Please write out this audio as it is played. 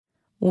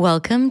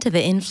Welcome to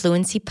the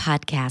Influency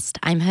Podcast.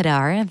 I'm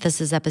Hadar. This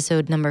is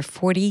episode number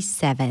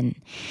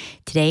 47.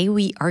 Today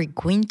we are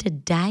going to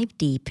dive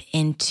deep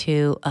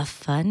into a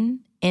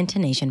fun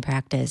intonation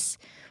practice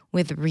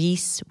with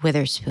Reese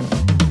Witherspoon.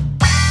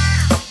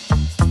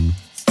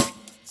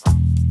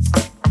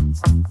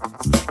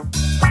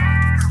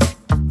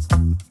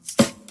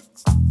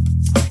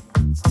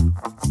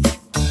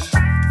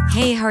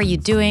 Hey, how are you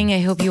doing?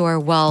 I hope you are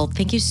well.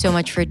 Thank you so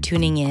much for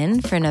tuning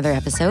in for another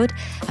episode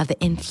of the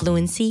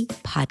Influency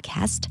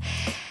Podcast.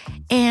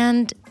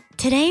 And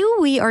today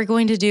we are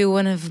going to do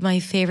one of my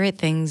favorite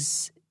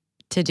things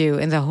to do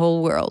in the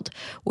whole world,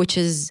 which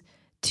is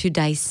to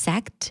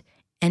dissect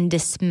and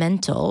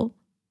dismantle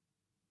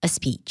a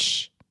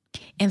speech.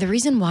 And the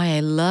reason why I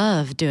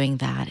love doing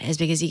that is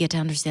because you get to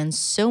understand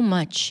so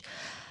much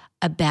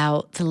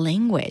about the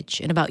language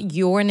and about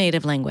your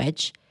native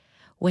language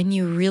when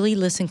you really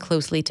listen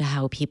closely to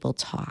how people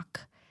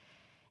talk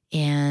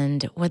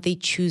and what they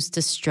choose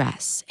to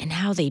stress and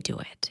how they do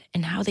it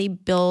and how they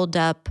build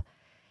up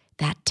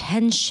that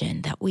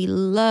tension that we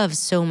love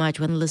so much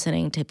when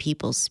listening to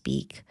people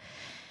speak,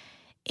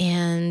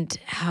 and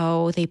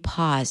how they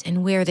pause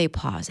and where they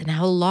pause and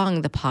how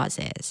long the pause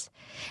is.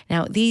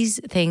 Now,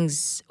 these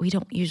things, we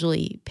don't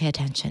usually pay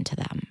attention to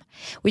them.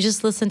 We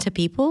just listen to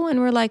people and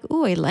we're like,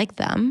 ooh, I like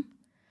them,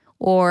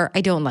 or I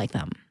don't like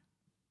them.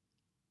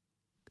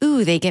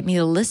 Ooh, they get me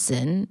to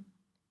listen,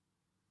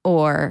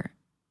 or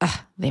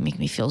they make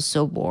me feel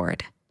so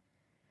bored.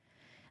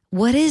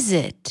 What is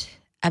it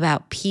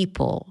about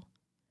people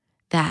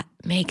that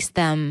makes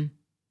them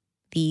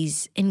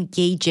these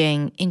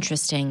engaging,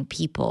 interesting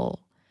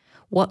people?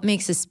 What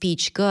makes a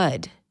speech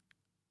good?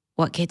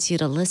 What gets you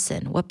to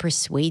listen? What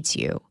persuades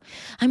you?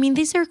 I mean,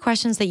 these are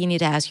questions that you need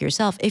to ask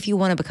yourself if you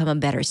want to become a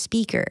better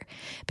speaker.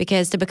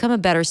 Because to become a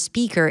better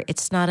speaker,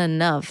 it's not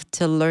enough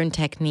to learn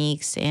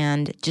techniques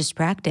and just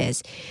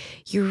practice.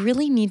 You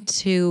really need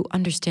to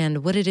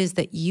understand what it is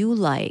that you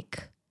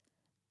like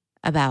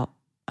about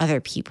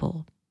other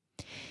people.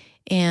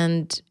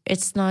 And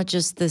it's not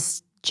just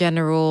this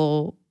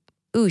general,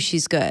 ooh,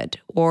 she's good,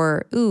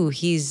 or ooh,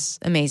 he's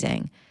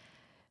amazing.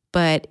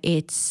 But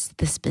it's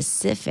the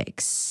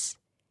specifics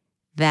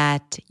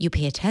that you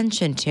pay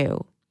attention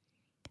to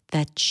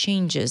that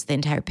changes the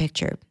entire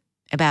picture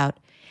about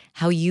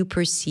how you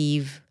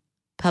perceive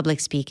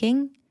public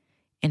speaking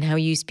and how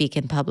you speak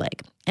in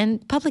public.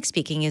 And public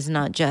speaking is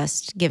not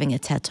just giving a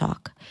TED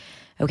Talk,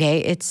 okay?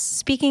 It's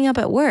speaking up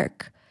at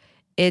work.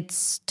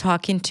 It's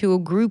talking to a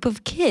group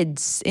of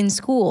kids in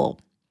school.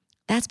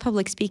 That's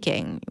public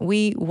speaking.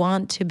 We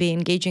want to be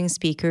engaging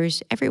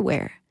speakers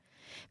everywhere,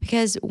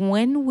 because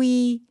when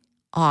we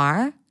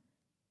are,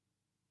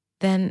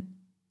 then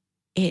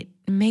it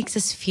makes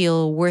us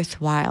feel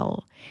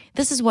worthwhile.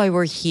 This is why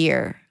we're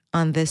here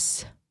on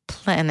this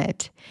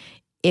planet,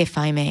 if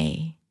I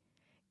may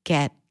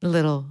get a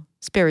little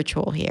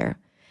spiritual here.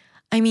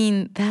 I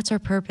mean, that's our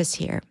purpose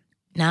here,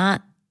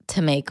 not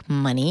to make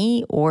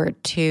money or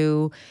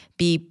to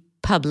be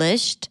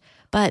published,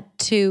 but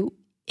to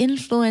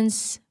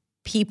influence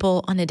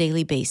people on a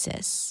daily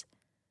basis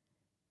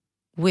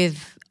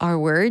with our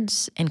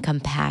words and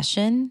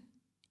compassion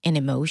and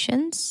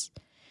emotions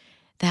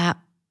that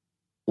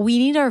we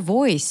need our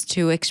voice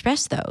to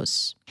express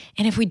those.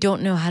 And if we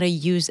don't know how to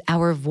use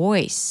our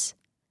voice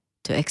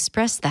to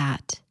express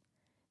that,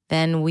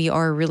 then we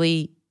are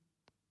really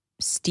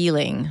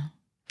stealing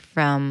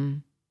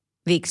from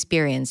the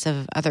experience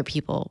of other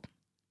people,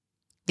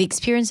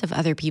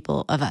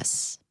 of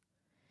us,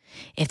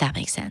 if that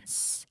makes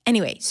sense.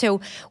 Anyway, so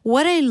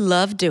what I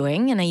love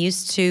doing, and I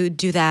used to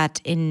do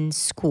that in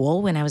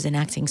school when I was in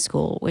acting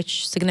school,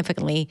 which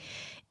significantly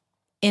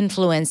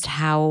influenced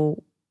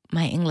how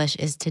my English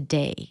is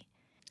today.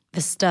 The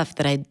stuff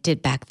that I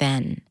did back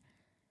then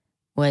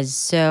was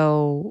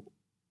so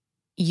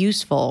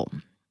useful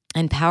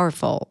and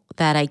powerful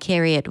that I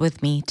carry it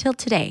with me till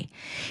today.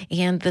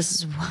 And this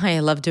is why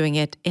I love doing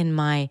it in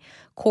my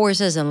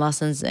courses and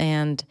lessons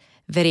and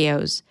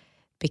videos,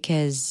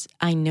 because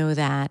I know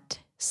that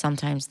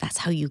sometimes that's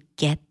how you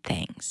get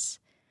things.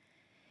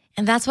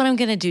 And that's what I'm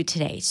going to do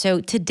today. So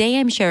today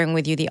I'm sharing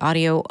with you the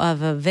audio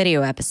of a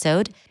video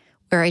episode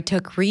where I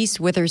took Reese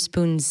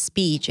Witherspoon's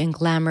speech in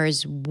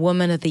Glamour's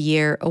Woman of the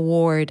Year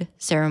award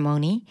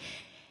ceremony,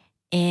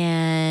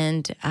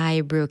 and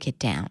I broke it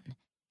down,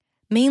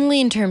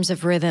 mainly in terms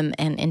of rhythm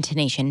and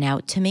intonation. Now,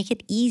 to make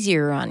it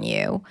easier on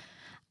you,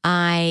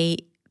 I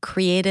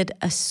created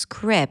a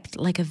script,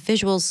 like a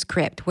visual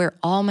script, where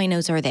all my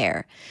notes are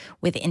there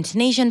with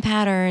intonation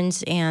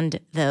patterns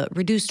and the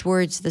reduced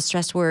words, the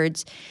stressed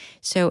words.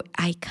 So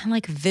I kind of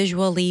like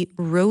visually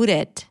wrote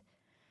it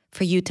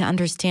for you to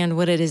understand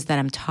what it is that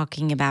I'm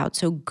talking about.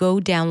 So go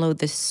download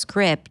the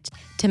script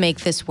to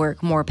make this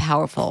work more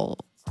powerful.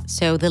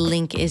 So the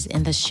link is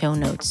in the show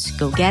notes.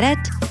 Go get it,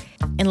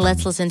 and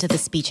let's listen to the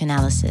speech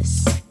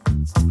analysis.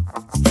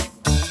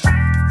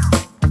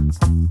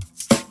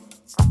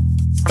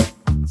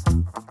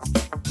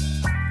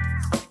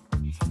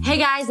 Hey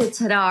guys, it's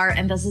Hadar,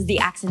 and this is The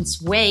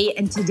Accent's Way,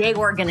 and today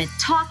we're gonna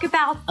talk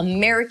about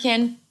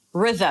American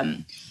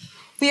rhythm.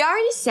 We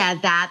already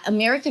said that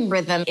American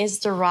rhythm is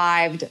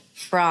derived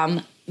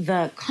from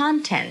the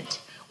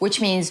content, which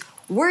means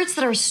words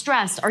that are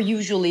stressed are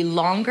usually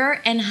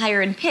longer and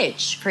higher in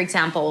pitch. For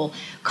example,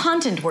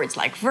 content words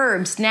like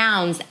verbs,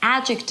 nouns,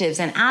 adjectives,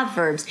 and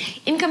adverbs,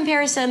 in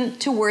comparison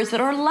to words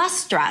that are less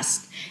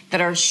stressed, that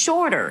are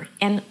shorter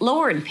and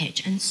lower in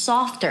pitch and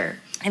softer.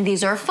 And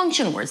these are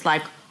function words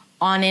like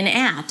on and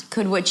at,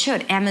 could, would,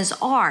 should, am, is,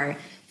 are,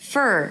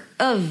 for,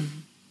 of,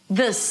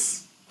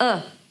 this,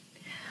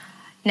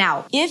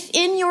 Now, if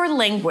in your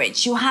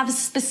language you have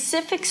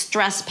specific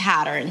stress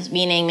patterns,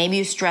 meaning maybe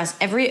you stress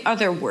every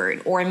other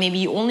word, or maybe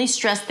you only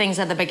stress things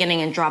at the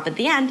beginning and drop at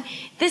the end,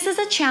 this is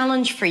a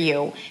challenge for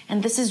you.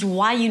 And this is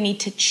why you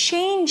need to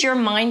change your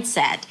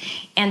mindset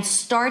and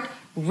start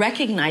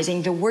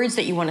recognizing the words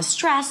that you want to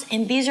stress,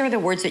 and these are the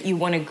words that you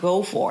want to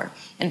go for.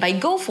 And by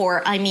go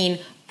for, I mean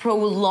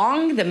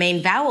prolong the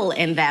main vowel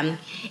in them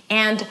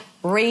and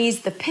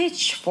raise the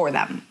pitch for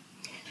them.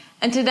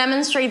 And to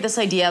demonstrate this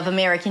idea of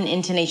American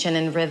intonation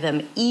and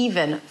rhythm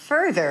even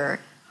further,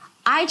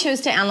 I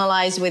chose to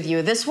analyze with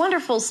you this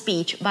wonderful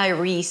speech by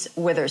Reese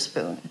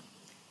Witherspoon.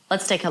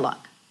 Let's take a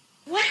look.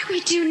 What do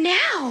we do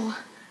now?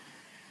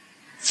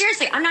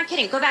 Seriously, I'm not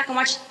kidding. Go back and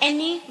watch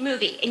any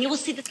movie and you will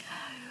see this.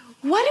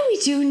 What do we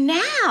do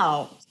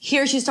now?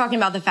 Here she's talking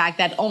about the fact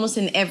that almost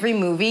in every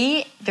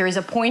movie, there is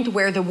a point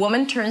where the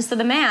woman turns to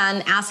the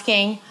man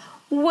asking,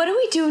 what do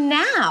we do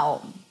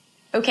now?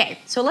 Okay,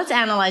 so let's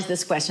analyze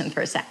this question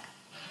for a sec.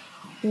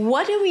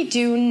 What do we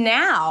do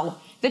now?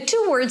 The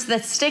two words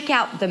that stick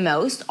out the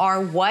most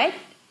are what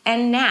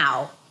and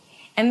now.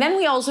 And then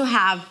we also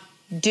have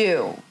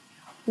do.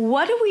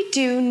 What do we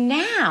do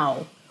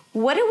now?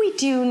 What do we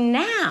do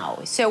now?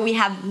 So we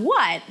have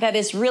what that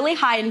is really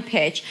high in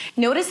pitch.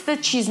 Notice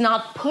that she's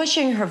not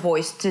pushing her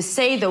voice to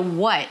say the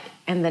what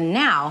and the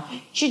now.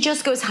 She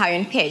just goes high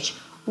in pitch.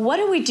 What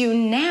do we do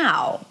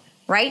now?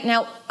 Right?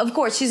 Now, of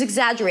course, she's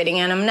exaggerating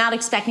and I'm not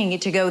expecting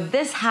it to go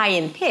this high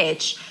in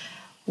pitch.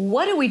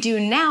 What do we do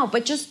now?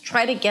 But just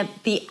try to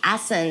get the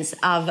essence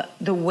of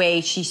the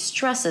way she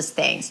stresses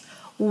things.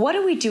 What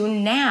do we do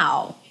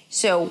now?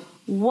 So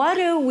what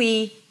do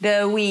we,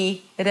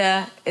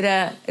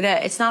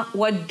 it's not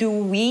what do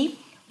we,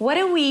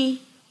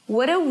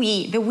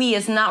 the we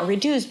is not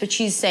reduced, but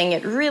she's saying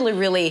it really,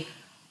 really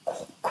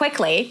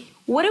quickly.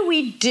 What do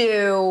we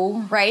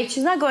do, right?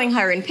 She's not going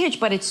higher in pitch,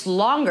 but it's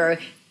longer.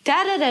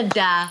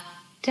 Da-da-da-da-da.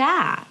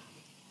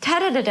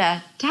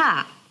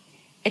 Da-da-da-da-da.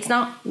 It's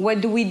not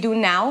what do we do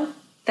now?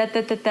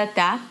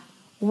 Da-da-da-da-da.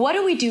 What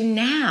do we do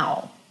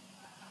now?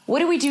 What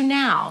do we do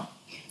now?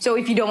 So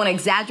if you don't want to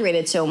exaggerate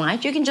it so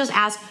much, you can just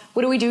ask,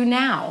 what do we do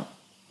now?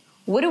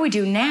 What do we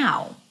do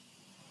now?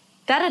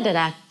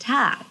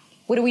 Da-da-da-da-da.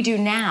 What do we do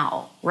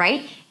now,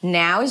 right?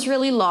 Now is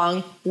really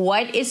long.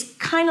 What is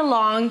kind of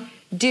long.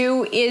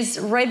 Do is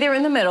right there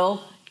in the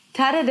middle.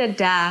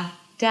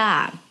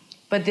 Da-da-da-da-da.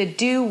 But the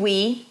do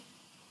we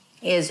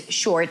is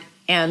short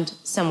and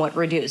somewhat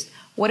reduced.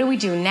 What do we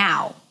do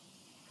now?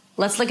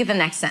 Let's look at the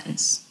next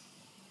sentence.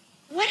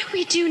 What do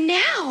we do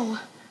now?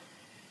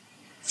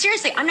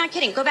 Seriously, I'm not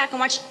kidding. Go back and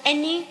watch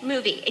any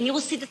movie and you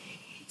will see the...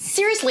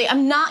 Seriously,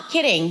 I'm not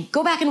kidding.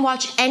 Go back and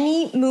watch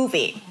any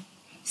movie.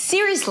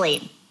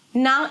 Seriously,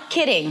 not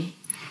kidding.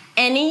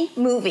 Any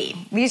movie.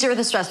 These are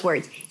the stressed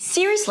words.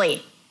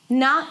 Seriously,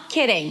 not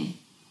kidding.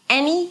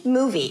 Any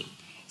movie.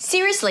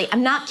 Seriously,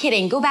 I'm not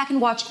kidding. Go back and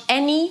watch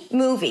any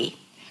movie.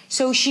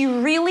 So she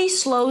really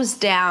slows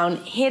down,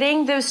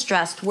 hitting those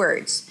stressed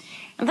words.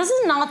 And this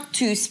is not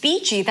too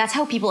speechy. That's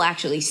how people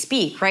actually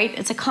speak, right?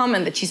 It's a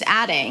comment that she's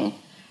adding.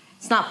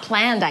 It's not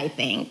planned, I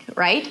think,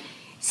 right?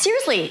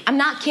 Seriously, I'm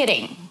not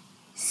kidding.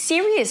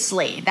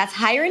 Seriously, that's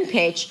higher in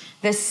pitch.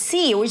 The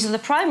C, which is the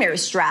primary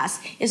stress,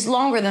 is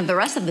longer than the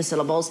rest of the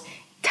syllables.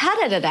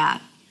 Ta-da-da-da.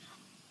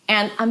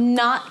 And I'm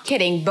not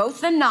kidding.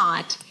 Both the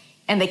not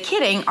and the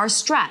kidding are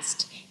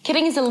stressed.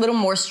 Kidding is a little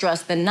more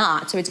stressed than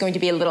not, so it's going to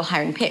be a little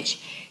higher in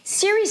pitch.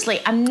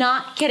 Seriously, I'm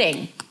not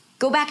kidding.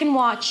 Go back and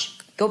watch.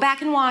 Go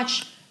back and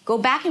watch. Go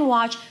back and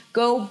watch.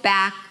 Go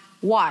back,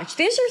 watch.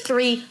 These are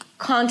three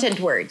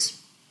content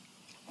words,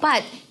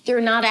 but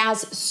they're not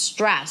as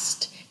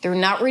stressed. They're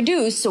not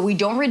reduced, so we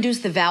don't reduce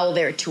the vowel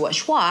there to a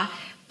schwa,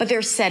 but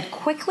they're said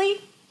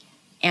quickly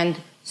and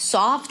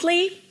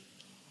softly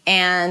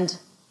and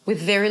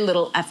with very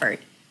little effort.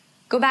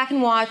 Go back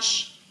and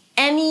watch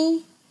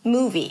any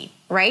movie,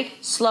 right?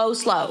 Slow,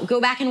 slow.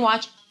 Go back and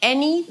watch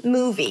any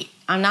movie.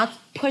 I'm not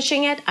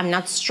pushing it. I'm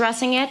not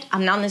stressing it.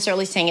 I'm not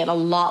necessarily saying it a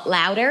lot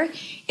louder.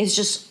 It's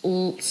just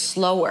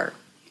slower.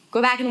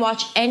 Go back and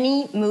watch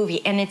any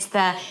movie. And it's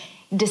the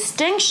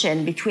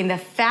distinction between the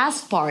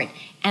fast part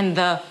and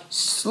the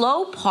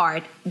slow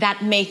part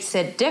that makes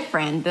it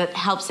different, that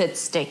helps it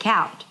stick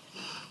out.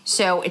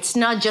 So it's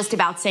not just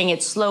about saying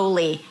it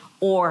slowly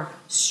or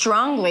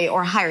strongly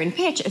or higher in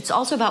pitch. It's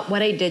also about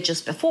what I did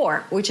just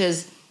before, which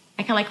is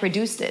I kind of like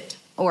reduced it,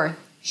 or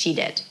she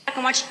did. I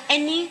can watch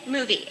any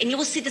movie and you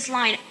will see this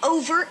line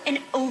over and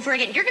over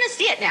again. You're going to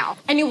see it now.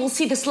 And you will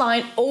see this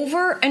line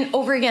over and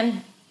over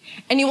again.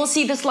 And you will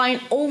see this line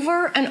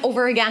over and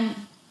over again.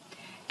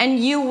 And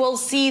you will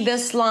see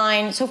this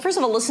line. So first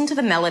of all, listen to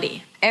the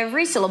melody.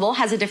 Every syllable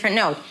has a different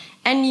note.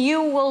 And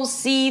you will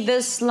see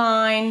this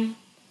line.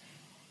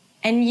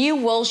 And you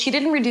will, she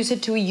didn't reduce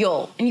it to a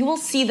you'll. And you will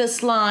see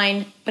this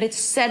line, but it's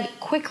said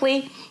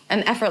quickly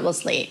and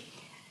effortlessly.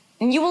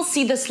 And you will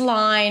see this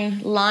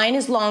line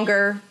is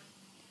longer,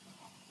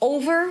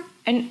 over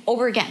and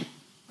over again,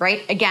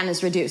 right? Again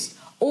is reduced.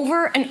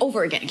 Over and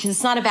over again, because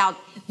it's not about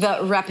the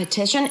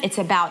repetition, it's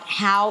about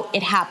how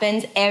it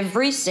happens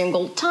every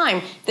single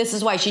time. This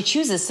is why she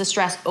chooses to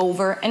stress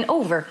over and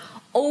over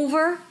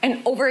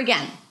and over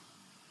again.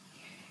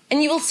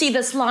 And you will see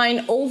this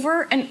line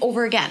over and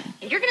over again.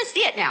 You're gonna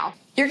see it now.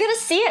 You're gonna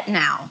see it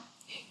now.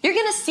 You're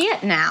gonna see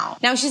it now.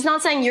 Now, she's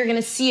not saying you're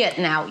gonna see it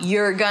now.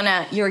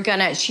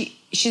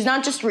 She's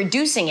not just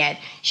reducing it.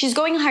 She's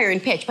going higher in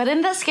pitch. But in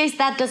this case,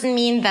 that doesn't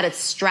mean that it's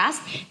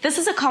stressed. This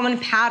is a common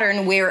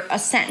pattern where a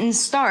sentence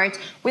starts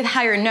with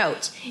higher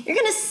notes. You're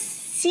gonna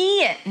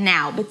see it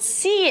now, but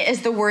see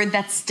is the word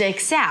that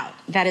sticks out,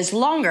 that is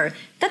longer.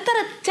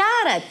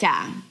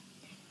 Da-da-da-da-da-da.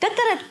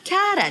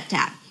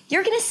 Da-da-da-da-da-da.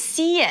 You're gonna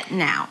see it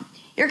now.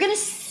 You're gonna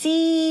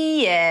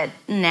see it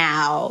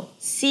now.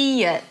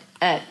 See it.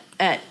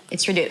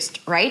 It's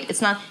reduced, right?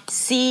 It's not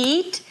see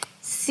it.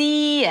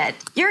 See it.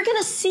 You're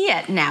gonna see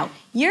it now.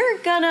 You're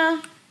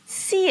gonna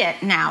see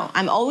it now.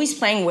 I'm always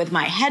playing with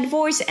my head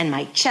voice and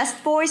my chest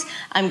voice.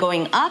 I'm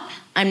going up.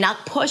 I'm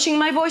not pushing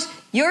my voice.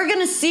 You're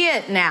gonna see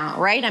it now,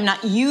 right? I'm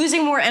not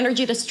using more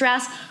energy to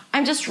stress.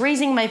 I'm just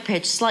raising my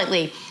pitch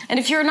slightly. And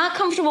if you're not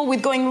comfortable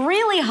with going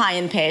really high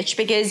in pitch,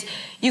 because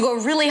you go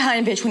really high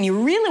in pitch when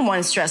you really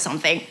want to stress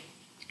something,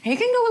 you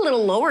can go a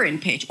little lower in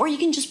pitch, or you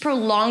can just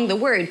prolong the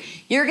word.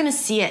 You're gonna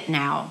see it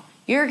now.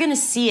 You're gonna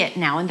see it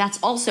now, and that's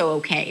also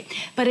okay.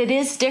 But it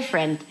is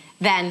different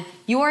than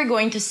you are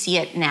going to see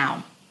it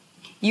now.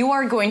 You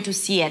are going to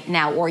see it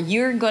now, or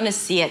you're gonna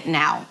see it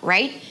now,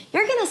 right?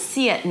 You're gonna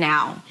see it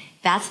now.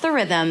 That's the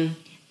rhythm,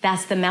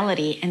 that's the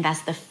melody, and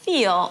that's the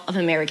feel of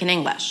American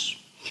English.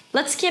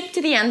 Let's skip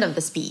to the end of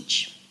the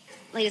speech.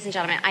 Ladies and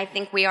gentlemen, I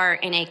think we are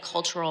in a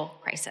cultural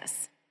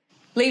crisis.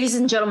 Ladies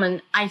and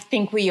gentlemen, I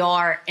think we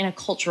are in a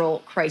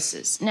cultural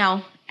crisis.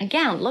 Now,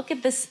 again, look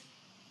at this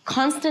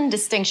constant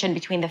distinction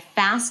between the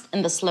fast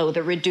and the slow,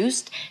 the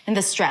reduced and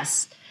the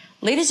stressed.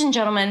 Ladies and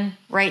gentlemen,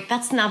 right,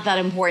 that's not that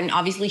important.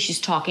 Obviously, she's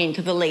talking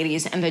to the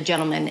ladies and the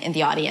gentlemen in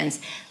the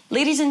audience.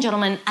 Ladies and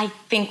gentlemen, I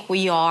think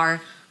we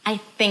are.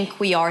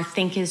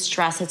 Think is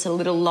stress, it's a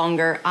little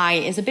longer. I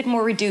is a bit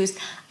more reduced.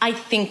 I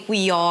think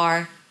we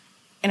are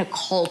in a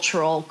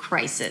cultural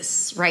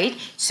crisis, right?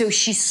 So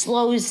she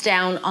slows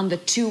down on the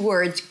two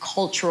words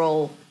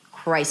cultural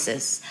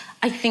crisis.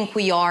 I think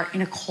we are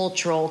in a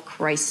cultural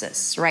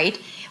crisis, right?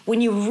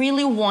 When you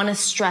really want to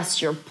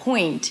stress your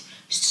point,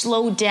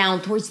 slow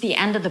down towards the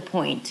end of the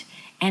point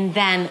and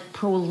then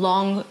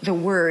prolong the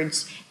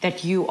words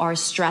that you are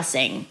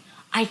stressing.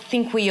 I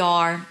think we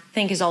are,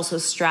 think is also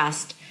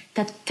stressed.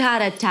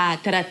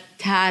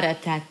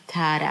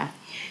 Ta-ta-ta-ta-ta-ta-ta-ta-ta.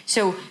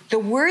 So the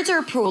words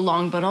are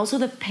prolonged, but also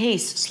the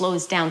pace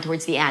slows down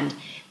towards the end.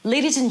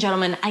 Ladies and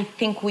gentlemen, I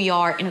think we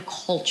are in a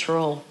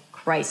cultural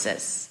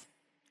crisis.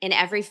 In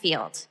every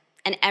field,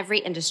 in every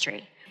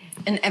industry.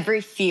 In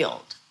every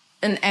field,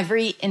 in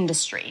every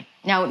industry.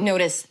 Now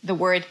notice the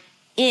word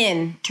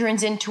in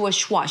turns into a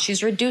schwa.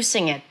 She's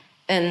reducing it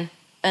in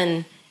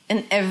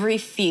every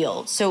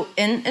field. So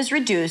in is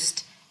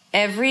reduced,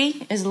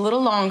 every is a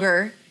little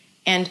longer,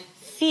 and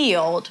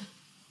field,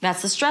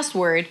 that's the stressed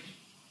word.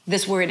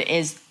 This word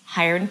is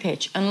higher in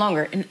pitch and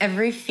longer. In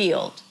every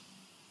field,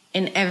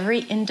 in every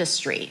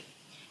industry,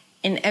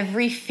 in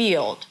every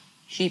field.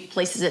 She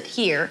places it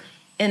here,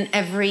 in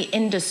every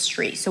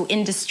industry. So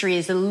industry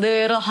is a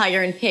little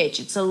higher in pitch.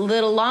 It's a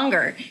little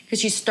longer because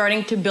she's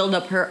starting to build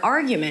up her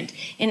argument.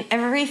 In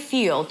every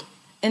field,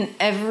 in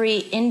every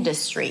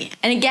industry.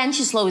 And again,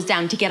 she slows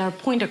down to get her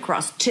point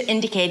across, to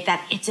indicate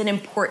that it's an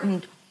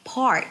important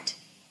part,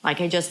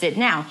 like I just did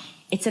now.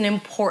 It's an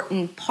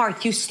important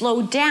part. You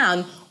slow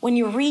down when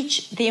you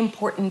reach the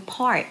important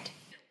part.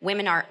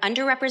 Women are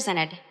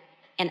underrepresented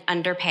and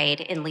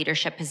underpaid in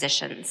leadership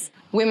positions.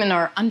 Women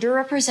are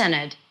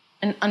underrepresented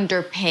and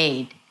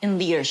underpaid in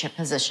leadership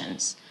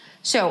positions.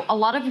 So a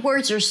lot of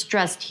words are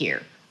stressed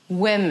here.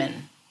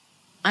 Women,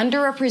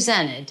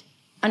 underrepresented,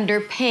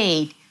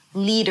 underpaid,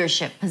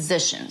 leadership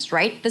positions,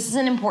 right? This is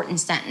an important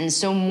sentence,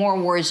 so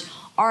more words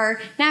are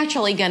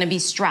naturally going to be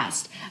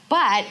stressed.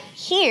 But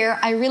here,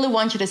 I really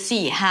want you to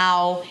see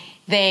how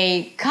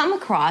they come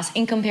across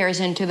in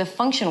comparison to the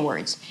function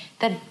words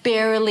that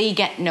barely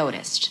get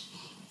noticed.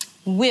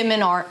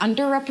 Women are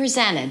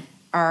underrepresented.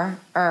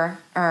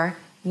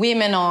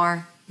 Women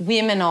are.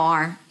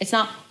 It's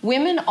not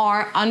women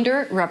are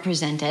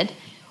underrepresented.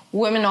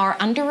 Women are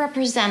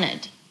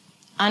underrepresented.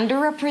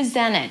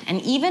 Underrepresented.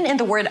 And even in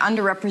the word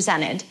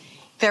underrepresented,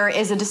 there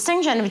is a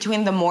distinction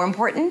between the more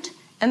important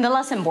and the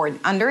less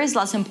important. Under is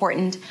less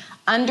important,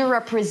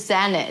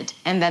 underrepresented,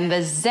 and then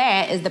the Z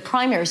is the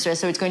primary stress,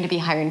 so it's going to be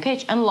higher in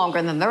pitch and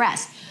longer than the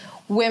rest.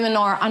 Women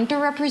are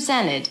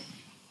underrepresented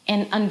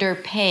and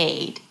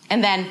underpaid.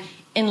 And then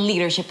in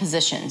leadership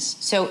positions.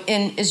 So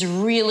in is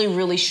really,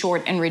 really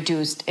short and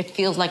reduced. It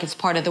feels like it's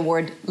part of the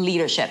word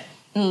leadership.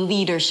 In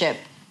leadership,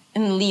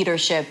 in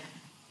leadership,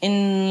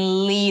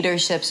 in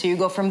leadership. So you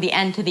go from the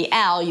N to the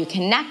L, you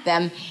connect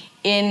them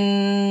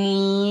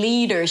in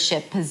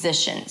leadership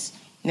positions.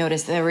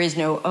 Notice there is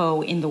no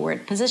O in the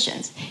word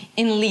positions.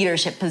 In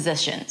leadership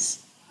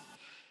positions.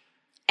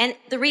 And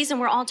the reason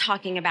we're all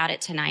talking about it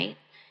tonight.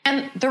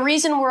 And the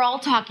reason we're all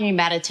talking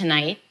about it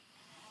tonight,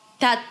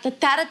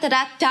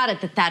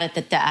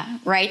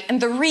 right?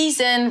 And the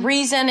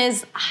reason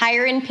is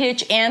higher in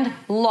pitch and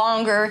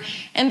longer.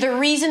 And the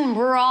reason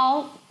we're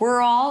all,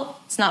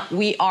 it's not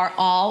we are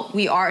all,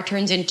 we are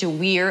turns into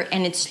we're,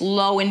 and it's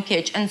low in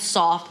pitch and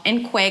soft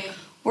and quick.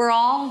 We're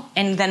all,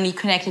 and then you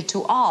connect it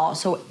to all.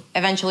 So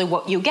eventually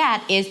what you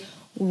get is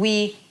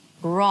we're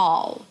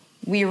all.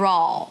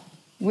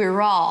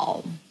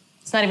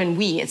 It's not even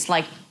we, it's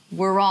like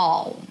we're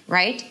all,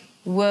 right?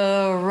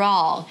 We're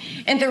all.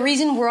 And the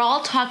reason we're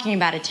all talking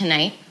about it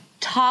tonight,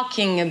 the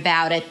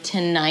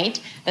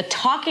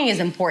talking is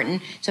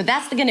important. So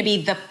that's going to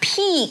be the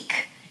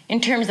peak in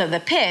terms of the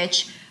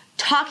pitch,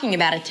 talking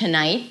about it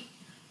tonight.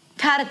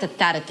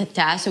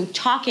 So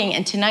talking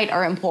and tonight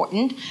are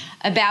important.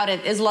 About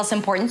it is less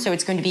important. So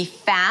it's going to be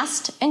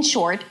fast and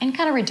short and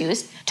kind of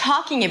reduced.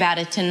 Talking about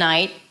it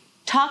tonight,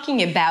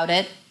 talking about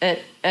it,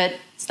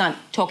 it's not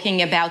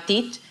talking about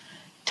it,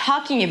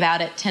 talking about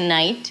it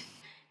tonight.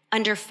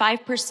 Under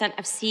 5%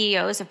 of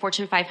CEOs of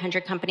Fortune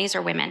 500 companies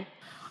are women.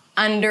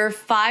 Under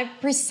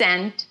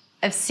 5%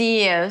 of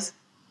CEOs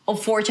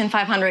of Fortune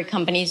 500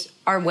 companies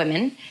are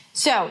women.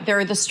 So there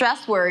are the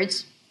stressed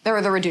words, there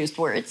are the reduced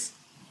words.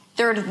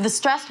 There are the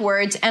stressed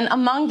words, and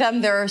among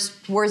them there are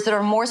words that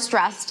are more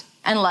stressed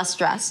and less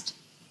stressed.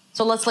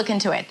 So let's look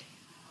into it.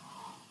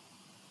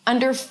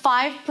 Under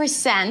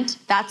 5%,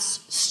 that's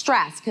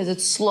stress because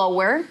it's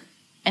slower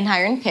and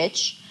higher in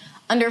pitch.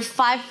 Under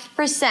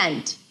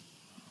 5%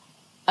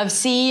 of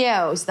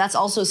CEOs, that's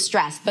also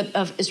stressed, but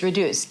is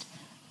reduced.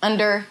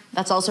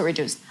 That's also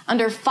reduced.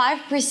 Under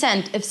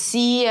 5% of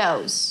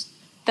CEOs,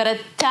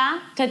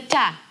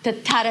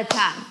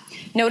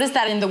 Notice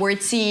that in the word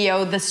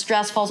CEO, the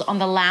stress falls on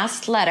the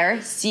last letter,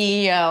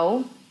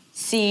 CEO.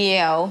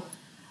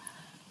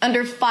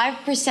 Under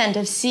 5%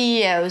 of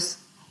CEOs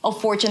of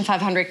Fortune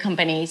 500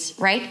 companies,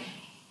 right?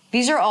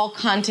 These are all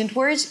content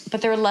words,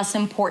 but they're less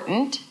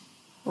important,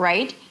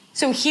 right?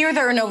 So here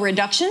there are no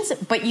reductions,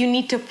 but you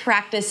need to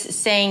practice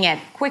saying it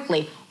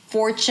quickly.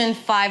 Fortune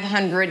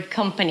 500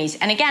 companies.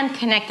 And again,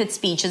 connected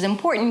speech is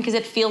important because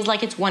it feels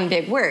like it's one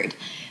big word.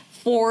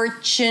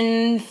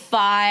 Fortune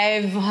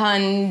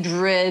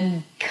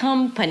 500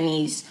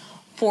 companies.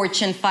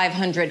 Fortune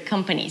 500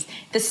 companies.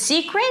 The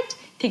secret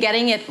to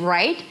getting it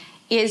right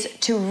is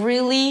to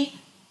really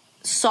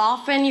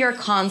soften your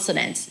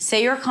consonants.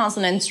 Say your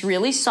consonants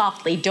really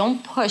softly.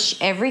 Don't push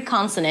every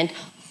consonant.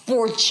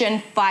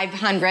 Fortune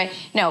 500.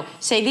 No,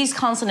 say these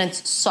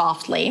consonants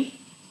softly.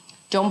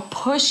 Don't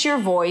push your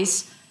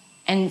voice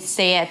and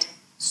say it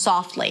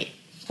softly.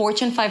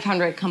 Fortune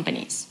 500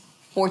 companies.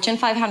 Fortune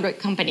 500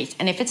 companies.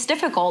 And if it's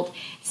difficult,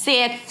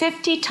 say it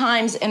 50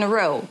 times in a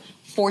row.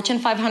 Fortune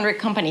 500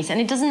 companies.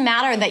 And it doesn't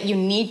matter that you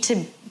need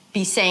to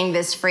be saying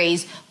this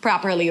phrase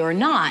properly or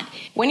not.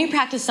 When you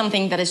practice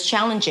something that is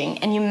challenging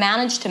and you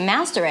manage to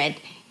master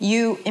it,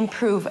 you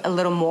improve a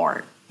little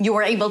more. You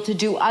are able to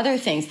do other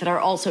things that are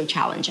also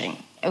challenging,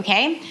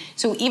 okay?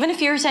 So even if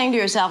you're saying to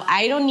yourself,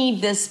 I don't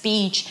need this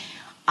speech,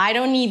 I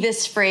don't need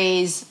this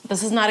phrase,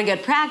 this is not a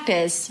good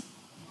practice,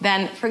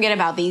 then forget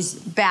about these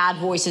bad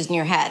voices in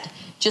your head.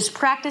 Just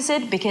practice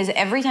it, because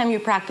every time you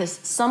practice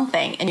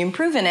something and you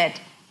improve in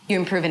it, you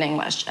improve in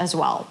English as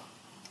well.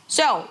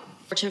 So,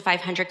 Fortune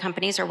 500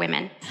 companies are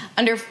women.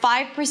 Under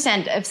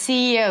 5% of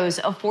CEOs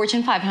of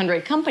Fortune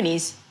 500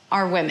 companies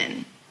are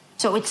women.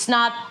 So it's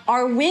not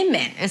are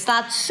women, it's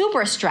not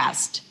super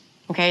stressed,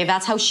 okay?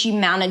 That's how she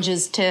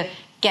manages to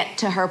get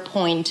to her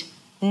point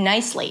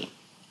nicely.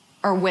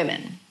 Are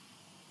women.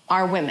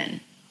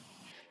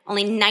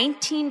 Only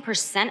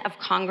 19% of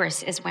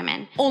Congress is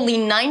women. Only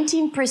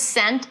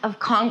 19% of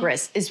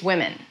Congress is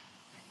women.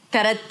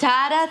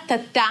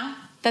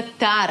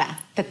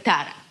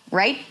 Ta-ta-ta-ta-ta-ta-ta-ta,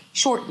 right?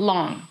 Short,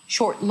 long.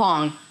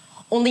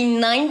 Only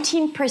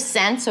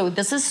 19%, so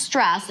this is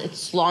stress,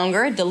 it's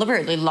longer,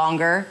 deliberately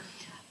longer,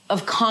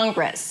 of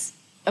Congress,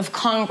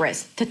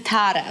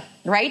 ta-ta-ta,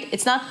 right?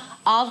 It's not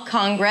of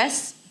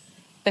Congress.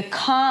 The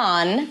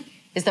con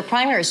is the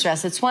primary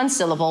stress, it's one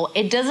syllable.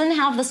 It doesn't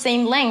have the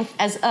same length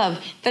as of.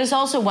 That is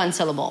also one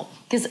syllable,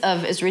 because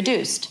of is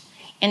reduced.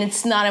 And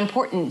it's not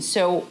important,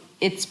 so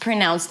it's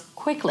pronounced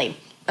quickly.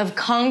 Of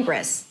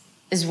Congress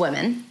is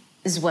women,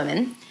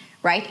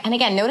 right? And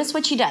again, notice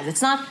what she does.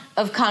 It's not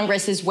of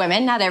Congress is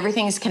women, not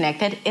everything is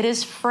connected. It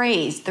is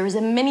phrased. There is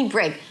a mini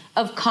break.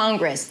 Of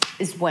Congress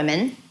is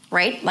women,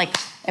 right? Like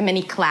a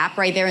mini clap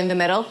right there in the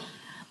middle.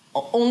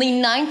 Only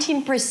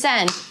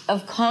 19%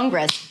 of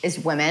Congress is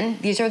women.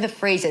 These are the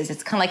phrases.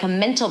 It's kind of like a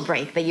mental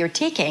break that you're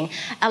taking,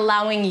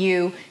 allowing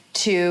you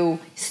to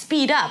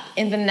speed up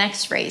in the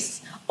next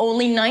phrase.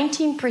 Only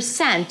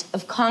 19%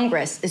 of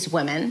Congress is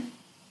women.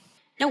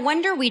 No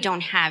wonder we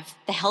don't have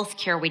the health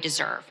care we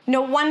deserve.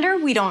 No wonder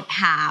we don't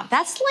have.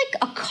 That's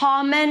like a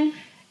common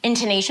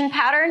intonation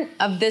pattern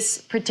of this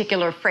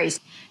particular phrase.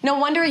 No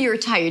wonder you're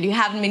tired. You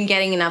haven't been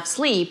getting enough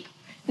sleep.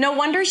 No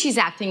wonder she's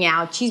acting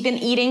out. She's been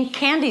eating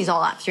candies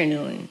all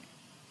afternoon.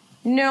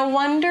 No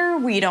wonder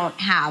we don't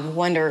have.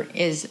 Wonder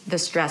is the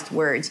stressed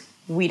words.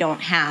 We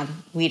don't have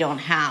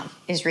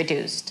is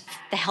reduced.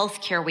 The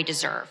health care we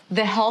deserve.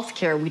 The health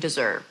care we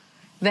deserve.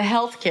 The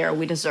health care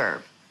we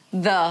deserve.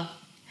 The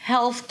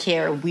health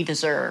care we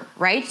deserve,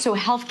 right? So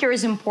health care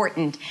is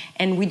important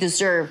and we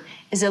deserve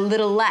is a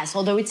little less,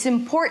 although it's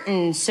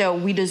important. So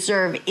we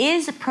deserve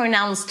is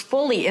pronounced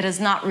fully. It is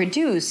not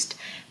reduced,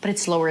 but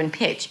it's lower in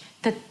pitch.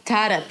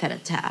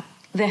 Ta-ta-ta-ta-ta.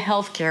 The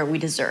health care we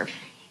deserve.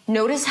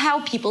 Notice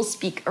how people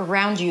speak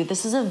around you.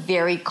 This is a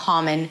very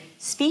common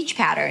speech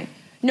pattern.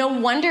 No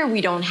wonder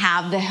we don't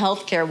have the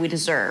health care we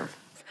deserve.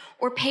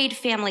 Or paid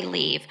family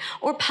leave,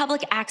 or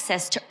public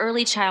access to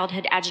early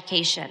childhood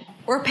education.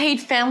 Or paid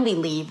family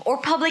leave, or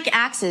public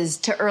access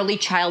to early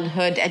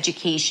childhood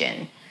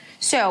education.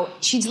 So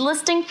she's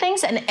listing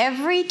things, and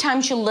every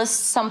time she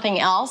lists something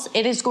else,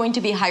 it is going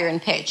to be higher in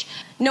pitch.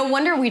 No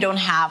wonder we don't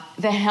have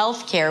the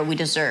health care we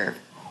deserve,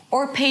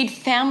 or paid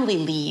family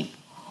leave,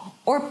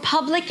 or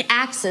public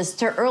access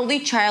to early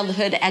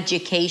childhood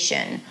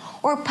education,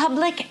 or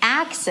public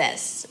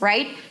access,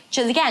 right?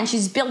 Again,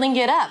 she's building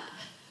it up.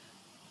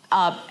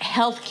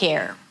 Health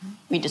care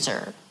we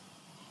deserve,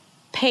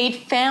 paid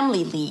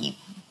family leave,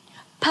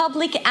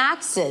 public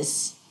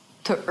access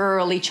to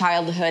early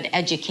childhood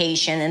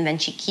education, and then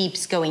she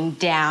keeps going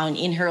down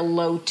in her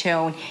low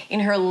tone,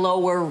 in her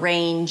lower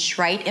range,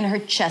 right, in her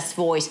chest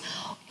voice,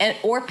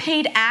 or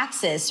paid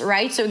access,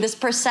 right? So this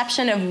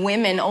perception of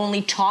women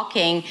only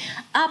talking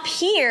up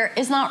here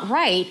is not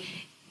right.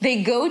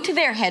 They go to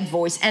their head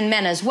voice, and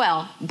men as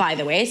well, by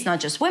the way, it's not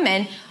just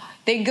women.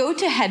 They go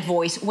to head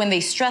voice when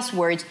they stress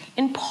words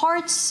in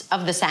parts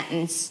of the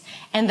sentence,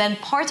 and then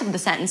parts of the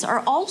sentence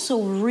are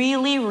also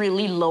really,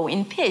 really low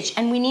in pitch,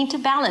 and we need to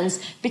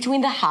balance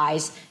between the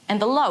highs and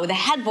the low, the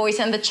head voice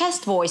and the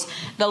chest voice,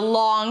 the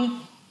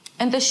long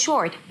and the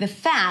short, the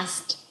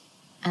fast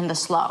and the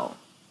slow.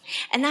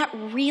 And that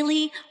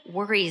really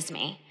worries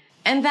me.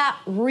 And that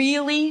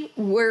really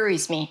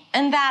worries me.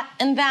 And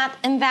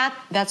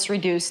that's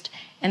reduced,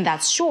 and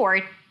that's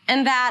short,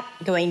 and that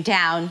going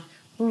down,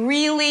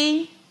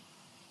 really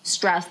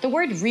stressed. The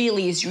word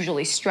really is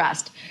usually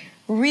stressed.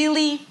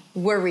 Really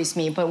worries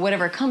me, but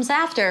whatever comes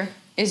after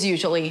is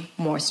usually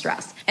more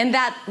stressed. And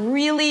that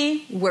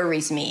really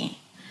worries me.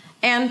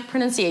 And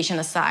pronunciation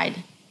aside,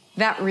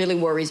 that really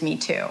worries me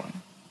too.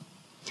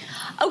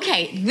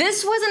 Okay,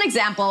 this was an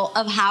example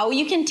of how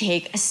you can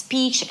take a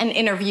speech and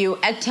interview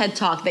at TED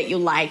Talk that you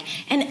like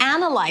and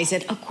analyze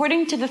it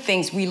according to the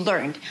things we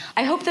learned.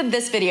 I hope that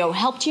this video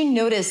helped you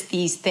notice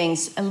these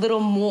things a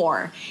little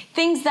more.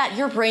 Things that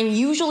your brain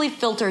usually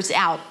filters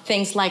out.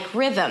 Things like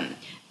rhythm,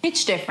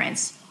 pitch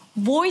difference,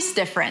 voice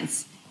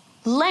difference,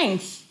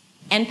 length,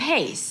 and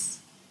pace.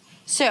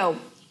 So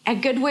a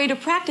good way to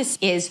practice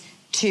is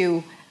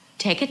to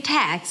take a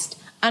text,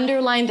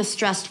 underline the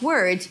stressed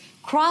words,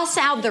 cross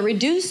out the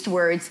reduced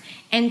words,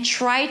 and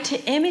try to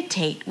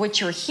imitate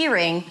what you're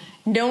hearing,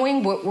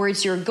 knowing what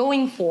words you're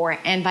going for.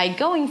 And by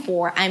going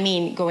for, I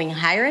mean going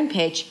higher in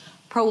pitch,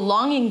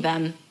 prolonging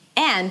them,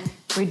 and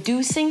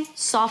reducing,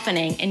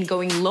 softening, and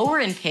going lower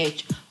in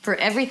pitch for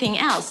everything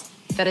else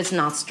that is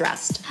not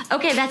stressed.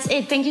 Okay, that's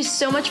it. Thank you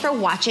so much for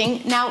watching.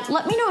 Now,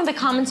 let me know in the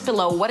comments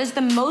below what is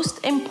the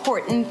most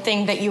important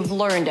thing that you've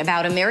learned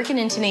about American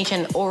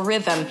intonation or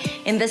rhythm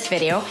in this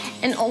video,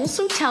 and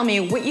also tell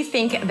me what you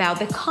think about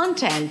the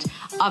content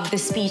of the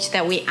speech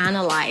that we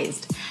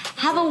analyzed.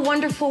 Have a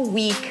wonderful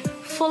week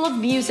full of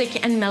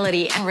music and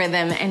melody and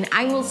rhythm, and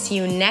I will see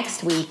you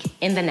next week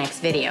in the next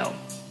video.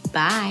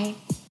 Bye.